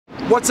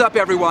What's up,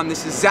 everyone?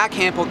 This is Zack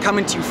Hample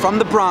coming to you from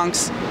the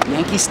Bronx,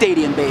 Yankee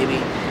Stadium,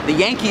 baby. The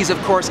Yankees, of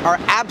course, are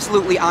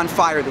absolutely on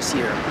fire this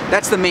year.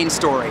 That's the main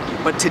story.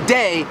 But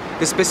today,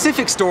 the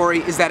specific story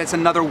is that it's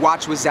another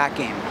Watch with Zack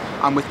game.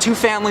 I'm with two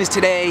families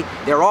today.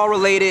 They're all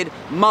related: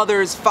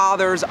 mothers,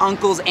 fathers,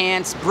 uncles,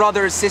 aunts,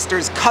 brothers,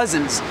 sisters,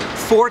 cousins.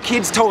 4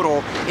 kids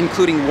total,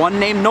 including one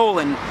named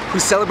Nolan, who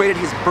celebrated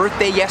his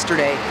birthday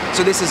yesterday.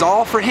 So this is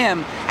all for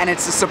him, and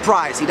it's a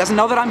surprise. He doesn't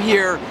know that I'm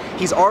here.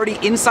 He's already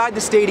inside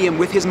the stadium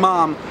with his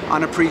mom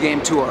on a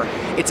pregame tour.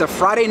 It's a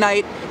Friday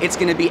night. It's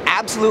going to be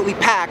absolutely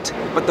packed,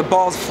 but the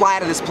balls fly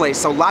out of this place.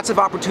 So lots of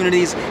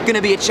opportunities, going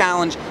to be a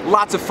challenge,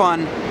 lots of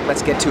fun.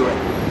 Let's get to it.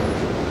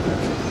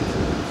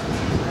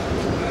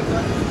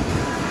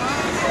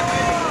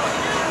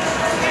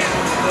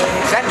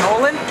 Is that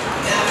Nolan?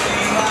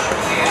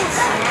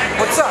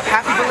 What's up?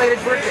 Happy belated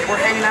birthday. We're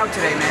hanging out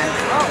today,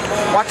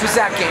 man. Watch with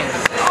Zack game.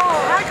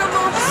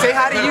 Say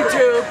hi to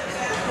YouTube.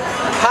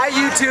 Hi,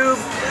 YouTube.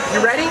 You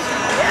ready?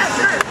 Yeah,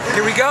 sure.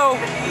 Here we go.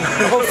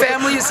 The whole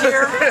family is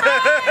here.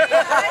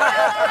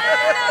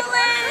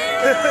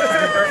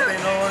 Happy birthday,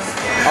 Nolan.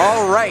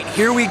 All right,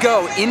 here we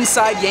go.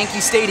 Inside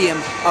Yankee Stadium,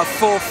 a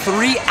full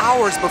 3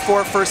 hours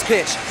before first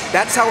pitch.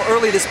 That's how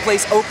early this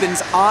place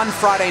opens on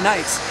Friday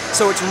nights.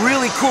 So it's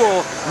really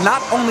cool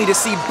not only to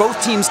see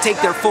both teams take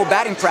their full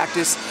batting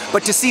practice,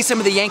 but to see some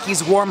of the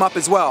Yankees warm up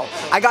as well.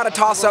 I got a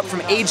toss-up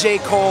from A.J.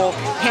 Cole,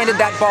 handed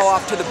that ball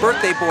off to the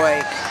birthday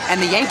boy, and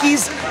the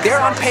Yankees, they're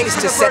on pace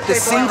to set the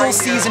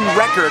single-season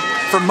record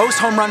for most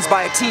home runs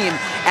by a team,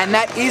 and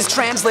that is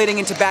translating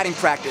into batting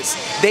practice.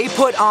 They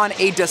put on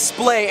a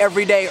display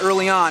every day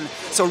early on,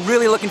 so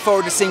really looking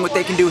forward to seeing what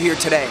they can do here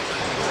today.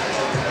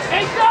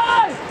 Hey,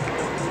 Judge!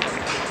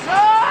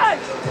 Judge!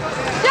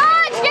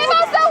 Judge, give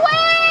us a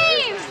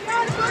wave!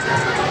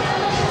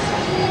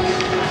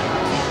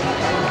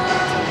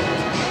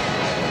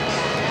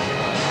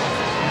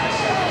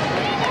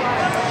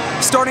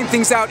 Starting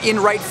things out in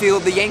right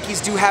field, the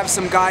Yankees do have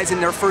some guys in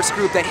their first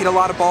group that hit a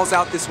lot of balls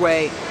out this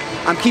way.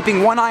 I'm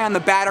keeping one eye on the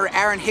batter.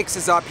 Aaron Hicks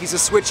is up. He's a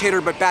switch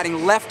hitter, but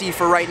batting lefty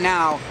for right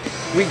now.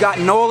 We got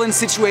Nolan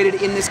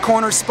situated in this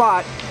corner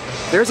spot.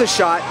 There's a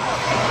shot.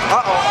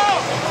 Uh-oh.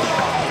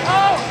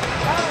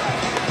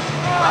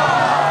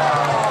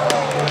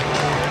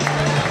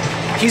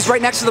 He's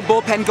right next to the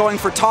bullpen going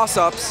for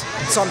toss-ups,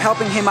 so I'm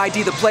helping him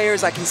ID the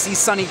players. I can see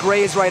Sonny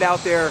Gray is right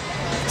out there.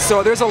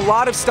 So there's a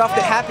lot of stuff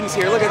that happens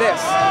here. Look at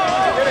this.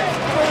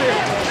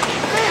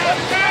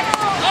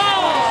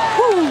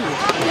 Woo.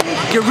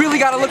 You really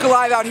got to look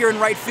alive out here in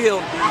right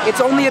field. It's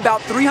only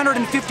about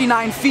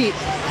 359 feet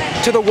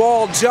to the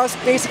wall, just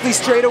basically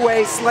straight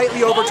away,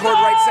 slightly over toward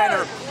right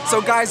center.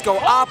 So guys go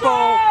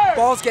oppo,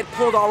 balls get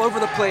pulled all over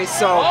the place,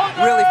 so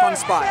really fun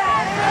spot.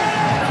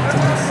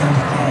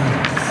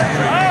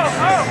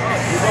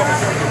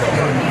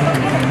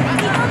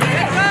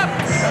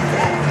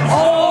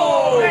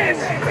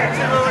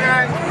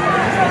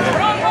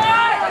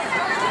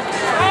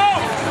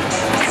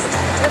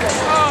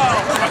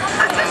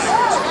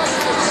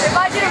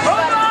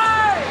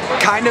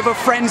 Kind of a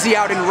frenzy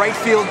out in right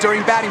field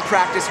during batting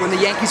practice when the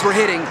Yankees were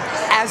hitting,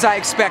 as I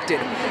expected.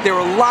 There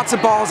were lots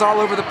of balls all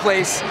over the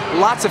place,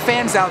 lots of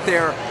fans out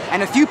there,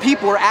 and a few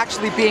people were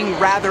actually being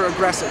rather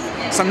aggressive.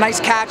 Some nice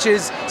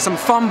catches, some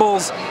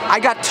fumbles. I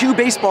got 2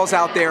 baseballs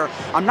out there.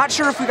 I'm not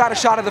sure if we got a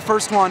shot of the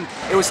first one.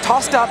 It was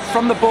tossed up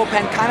from the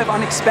bullpen kind of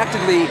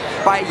unexpectedly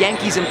by a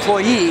Yankees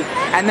employee,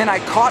 and then I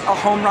caught a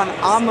home run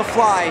on the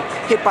fly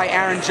hit by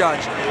Aaron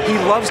Judge. He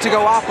loves to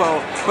go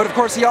oppo, but of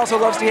course he also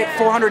loves to hit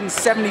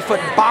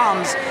 470-foot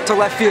bombs to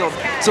left field,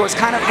 so it's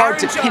kind of hard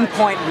to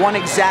pinpoint one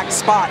exact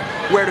spot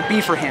where to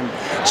be for him.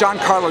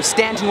 Giancarlo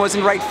Stanton was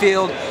in right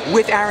field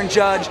with Aaron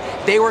Judge.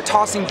 They were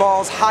tossing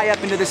balls high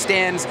up into the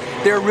stands.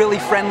 They're really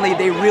friendly.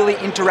 They really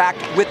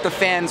interact with the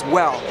fans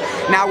well.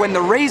 Now when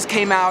the Rays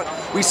came out,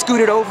 we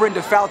scooted over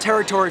into foul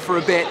territory for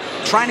a bit,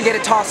 trying to get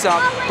a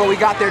toss-up, but we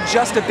got there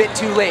just a bit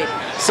too late.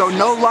 So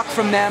no luck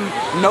from them,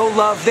 no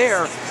love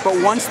there.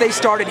 But once they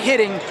started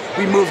hitting,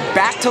 we moved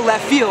back to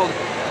left field,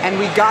 and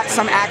we got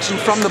some action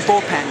from the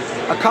bullpen.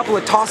 A couple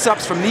of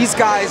toss-ups from these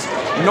guys.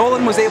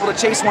 Nolan was able to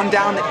chase one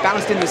down that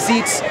bounced in the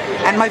seats,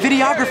 and my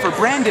videographer,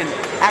 Brandon,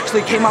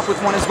 actually came up with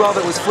one as well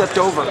that was flipped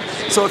over.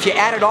 So if you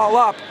add it all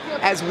up,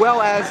 as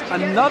well as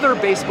another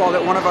baseball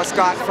that one of us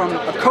got from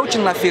a coach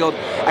in left field,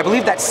 I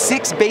believe that's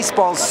 6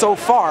 baseballs so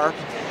far,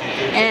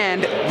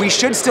 and we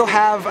should still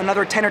have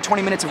another 10 or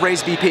 20 minutes of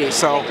Rays BP,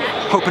 so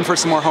hoping for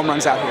some more home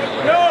runs out here.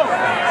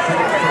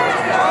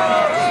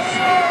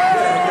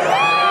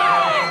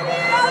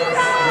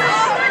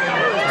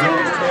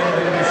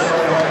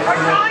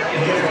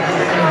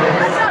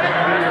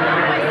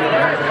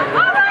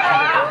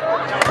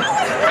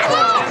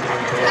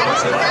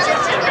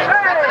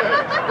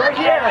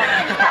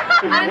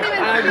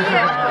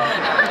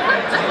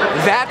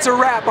 That that's a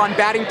wrap on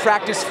batting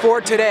practice for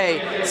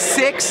today.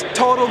 6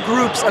 total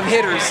groups of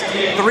hitters,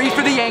 3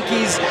 for the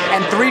Yankees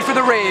and 3 for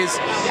the Rays.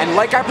 And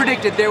like I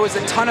predicted, there was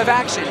a ton of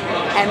action.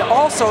 And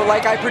also,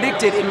 like I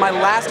predicted in my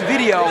last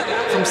video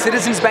from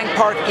Citizens Bank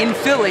Park in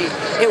Philly,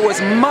 it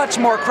was much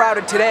more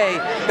crowded today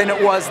than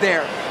it was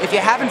there. If you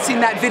haven't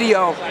seen that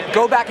video,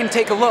 go back and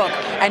take a look,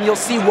 and you'll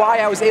see why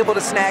I was able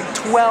to snag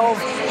 12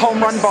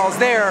 home run balls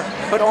there,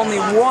 but only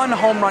 1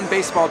 home run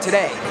baseball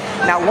today.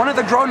 Now, one of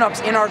the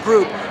grown-ups in our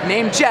group,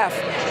 named Jeff,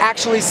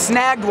 actually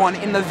snagged one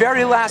in the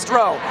very last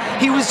row.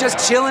 He was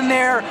just chilling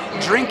there,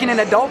 drinking an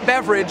adult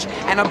beverage,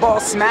 and a ball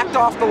smacked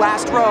off the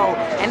last row,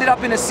 ended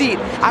up in a seat.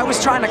 I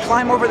was trying to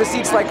climb over the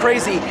seats like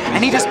crazy,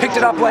 and he just picked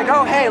it up like,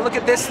 oh, hey, look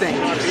at this thing.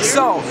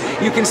 So,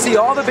 you can see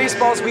all the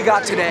baseballs we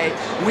got today.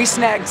 We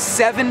snagged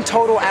 7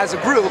 total as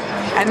a group,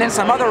 and then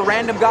some other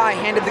random guy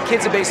handed the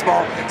kids a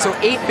baseball, so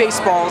 8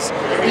 baseballs.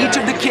 Each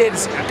of the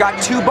kids got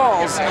 2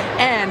 balls,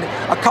 and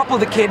a couple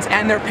of the kids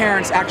and their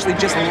parents actually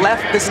just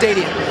left the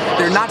stadium.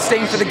 They're not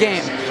staying for the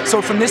game.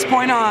 So from this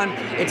point on,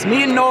 it's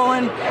me and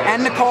Nolan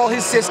and Nicole,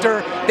 his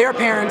sister, their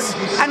parents,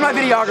 and my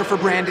videographer,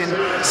 Brandon.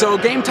 So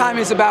game time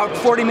is about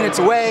 40 minutes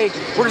away.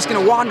 We're just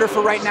gonna wander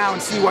for right now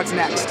and see what's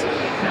next.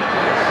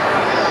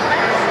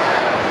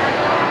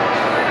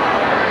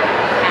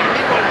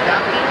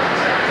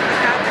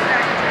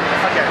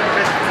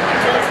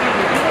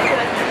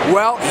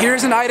 Well,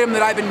 here's an item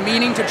that I've been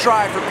meaning to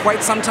try for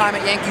quite some time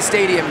at Yankee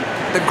Stadium,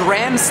 the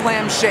Grand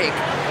Slam Shake.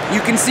 You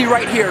can see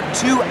right here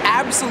 2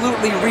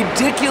 absolutely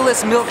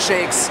ridiculous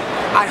milkshakes.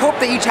 I hope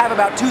they each have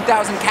about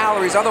 2,000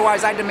 calories,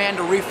 otherwise I demand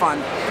a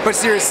refund. But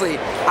seriously,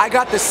 I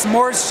got the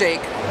s'mores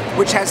shake,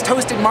 which has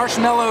toasted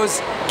marshmallows,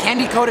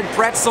 candy-coated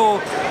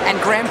pretzel, and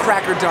graham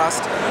cracker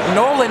dust.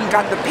 Nolan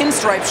got the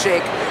pinstripe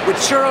shake with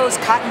churros,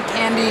 cotton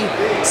candy,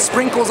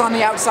 sprinkles on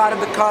the outside of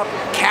the cup,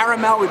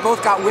 caramel. We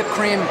both got whipped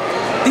cream.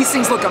 These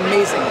things look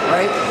amazing,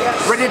 right?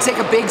 Ready to take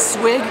a big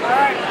swig?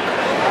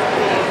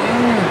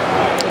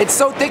 It's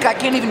so thick I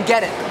can't even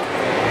get it.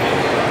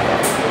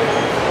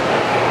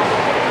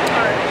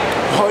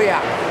 Oh yeah.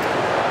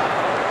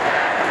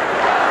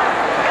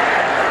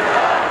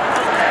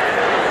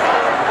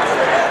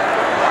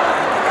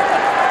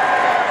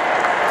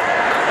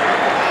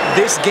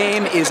 This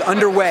game is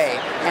underway,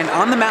 and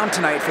on the mound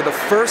tonight for the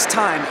first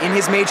time in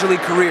his Major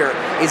League career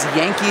is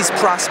Yankees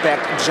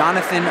prospect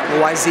Jonathan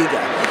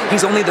Loáisiga.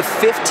 He's only the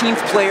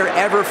 15th player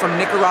ever from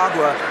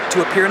Nicaragua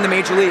to appear in the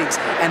Major Leagues,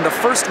 and the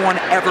first one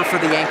ever for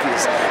the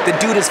Yankees. The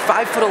dude is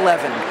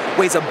 5'11",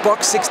 weighs a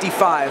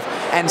 $165,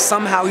 and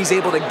somehow he's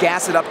able to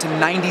gas it up to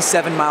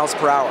 97 miles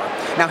per hour.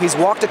 Now, he's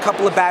walked a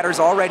couple of batters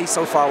already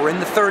so far. We're in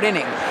the 3rd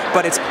inning,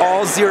 but it's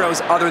all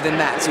zeros other than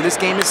that, so this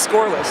game is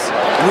scoreless.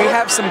 We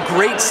have some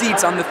great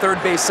seats on the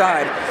 3rd base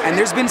side, and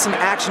there's been some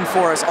action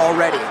for us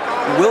already.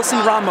 Wilson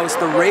Ramos,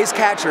 the Rays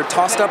catcher,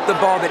 tossed up the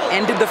ball that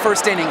ended the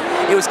 1st inning.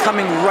 It was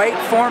coming right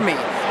for me,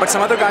 but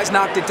some other guys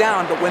knocked it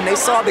down. But when they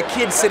saw the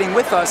kids sitting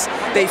with us,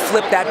 they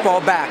flipped that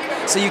ball back.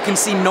 So you can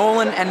see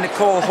Nolan and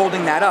Nicole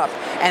holding that up.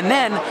 And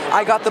then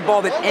I got the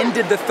ball that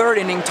ended the 3rd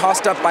inning,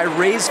 tossed up by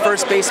Rays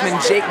first baseman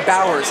Jake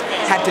Bowers.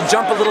 Had to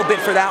jump a little bit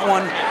for that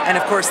one, and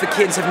of course the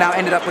kids have now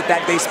ended up with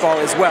that baseball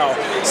as well.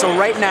 So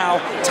right now,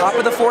 top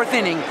of the 4th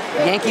inning,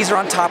 Yankees are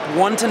on top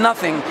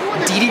 1-0.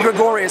 Didi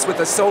Gregorius with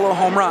a solo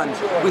home run.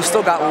 We've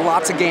still got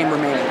lots of game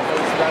remaining.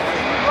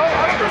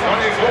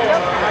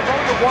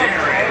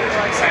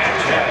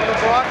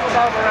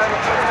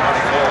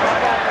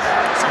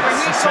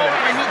 So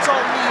when he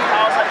told me,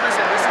 I was like,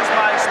 listen, this is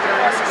my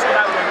experience, this is what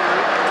I went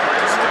through,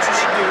 this is what you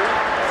should do.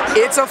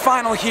 It's a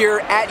final here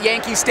at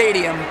Yankee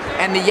Stadium,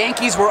 and the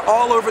Yankees were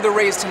all over the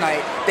Rays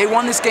tonight. They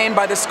won this game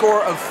by the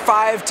score of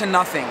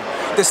 5-0.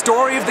 The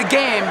story of the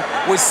game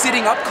was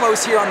sitting up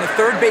close here on the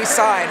 3rd base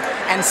side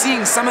and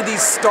seeing some of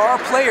these star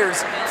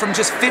players from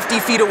just 50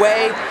 feet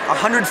away,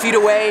 100 feet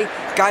away,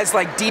 guys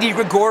like Didi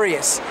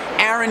Gregorius,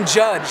 Aaron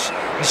Judge,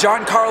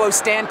 Giancarlo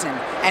Stanton,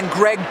 and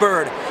Greg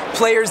Bird.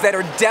 Players that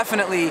are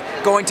definitely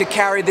going to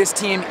carry this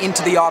team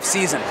into the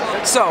offseason.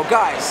 So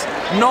guys,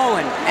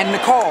 Nolan and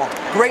Nicole,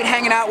 great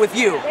hanging out with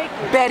you.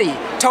 Betty,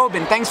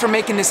 Tobin, thanks for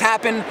making this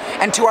happen.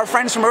 And to our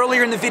friends from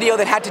earlier in the video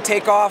that had to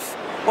take off,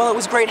 well, it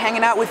was great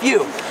hanging out with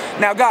you.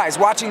 Now guys,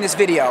 watching this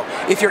video,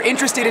 if you're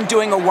interested in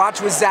doing a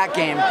Watch with Zack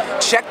game,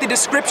 check the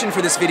description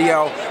for this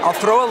video. I'll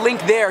throw a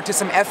link there to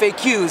some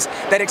FAQs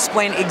that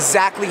explain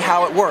exactly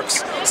how it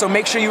works. So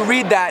make sure you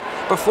read that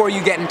before you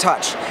get in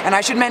touch. And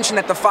I should mention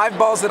that the 5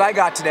 balls that I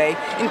got today,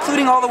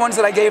 including all the ones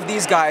that I gave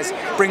these guys,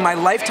 bring my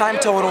lifetime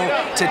total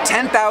to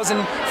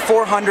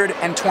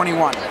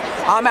 10,421.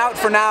 I'm out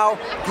for now.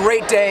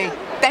 Great day.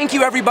 Thank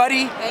you,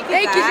 everybody.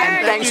 Thank you,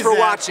 and thanks for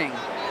watching.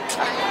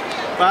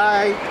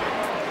 Bye.